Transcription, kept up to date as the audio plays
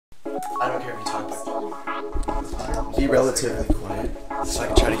I don't care if you talk, but be relatively quiet, so I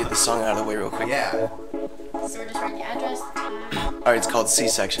can try to get this song out of the way real quick. Yeah. So we're just writing the address. Alright, it's called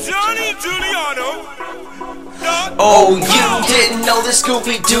C-section. Johnny Giuliano. Oh, you didn't know this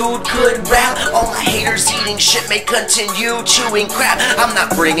goofy dude could rap? All my haters eating shit may continue chewing crap. I'm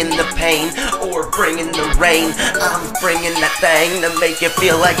not bringing the pain or bringing the rain. I'm bringing that thing to make you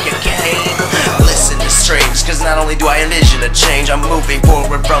feel like you came. Listen to strange, cause not only do I envision a change, I'm moving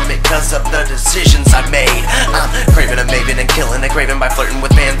forward from it cause of the decisions I made. I'm craving a maven and killing a craving by flirting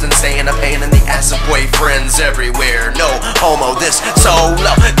with fans and staying a pain in the ass of boyfriends everywhere. No homo, this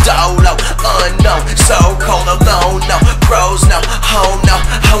solo, dolo, unknown, so cold, alone, no bros, no home, no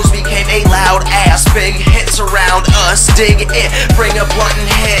hoes became a loud ass. Big hits around us, dig it, bring a blunt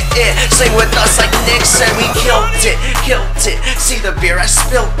and hit it. Sing with us like Nick said, we killed it, see the beer, I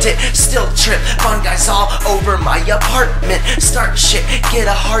spilt it, still trip, fun guys all over my apartment. Start shit, get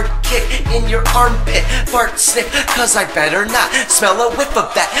a hard kick in your armpit, fart sniff, cause I better not smell a whiff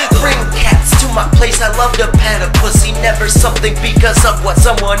of that. Bring cats to my place, I love to pet a pussy, never something because of what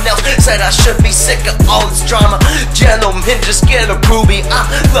someone else said. I should be sick of all this drama, gentlemen, just get a booby. I'm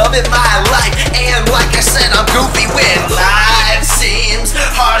loving my life, and like I said, I'm goofy when life seems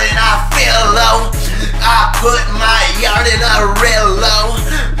hard and I feel low. I put my yard in a real low,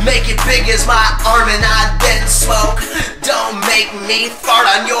 make it big as my arm and I then smoke. Don't make me fart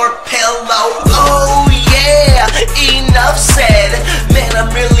on your pillow. Oh yeah, enough said. Man, I'm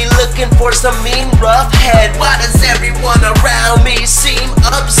really looking for some mean rough head. Why does everyone around me seem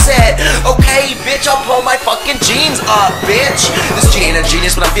upset? Okay, bitch, I'll pull my fucking jeans up, bitch. This gene a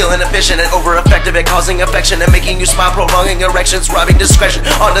genius, but I'm feeling efficient and over effective at causing affection and making you smile, prolonging erections, robbing discretion.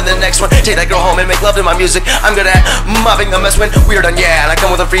 On to the next one. Take that girl home and make love to my music. I'm good at mobbing the mess when we're done, yeah. And I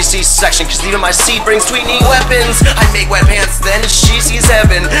come with a free C-section, cause even my seed brings tweeny weapons. I make wet pants, then she sees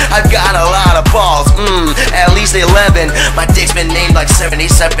heaven. I've got a lot of balls, at least 11. My dick's been named like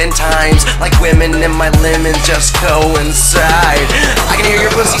 77 times, like women in my lemon just coincide. I can hear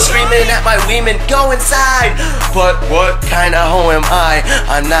your pussy screaming at my women, go inside. But what kind of hoe am I?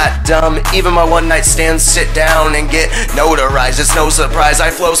 I'm not dumb, even my one night stands sit down and get notarized. It's no surprise,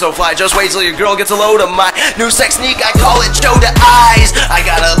 I flow so fly, just wait till your girl gets a load of my new sex sneak, I call it show to eyes. I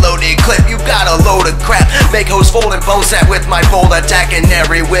got a loaded clip, you got a load of crap. Make hoes fold and bone set with my bold attack, and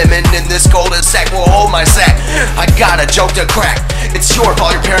every women in this cul-de-sac will hold my sack. I got a joke to crack, it's your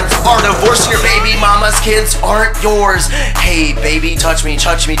fault your parents are divorced. Your baby mama's kids aren't yours. Hey baby, touch me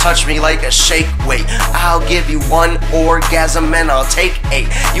like a shake. Wait, I'll give you one orgasm and I'll take 8.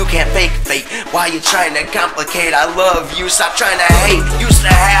 You can't fake fate, why you trying to complicate? I love you, stop trying to hate. Used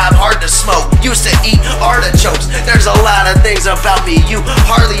to have hard to smoke, used to eat artichokes. There's a lot of things about me you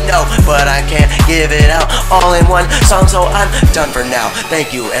hardly know, but I can't give it out all in one song, so I'm done for now.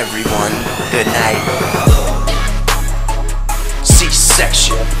 Thank you everyone, good night.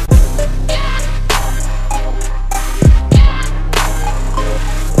 C-section.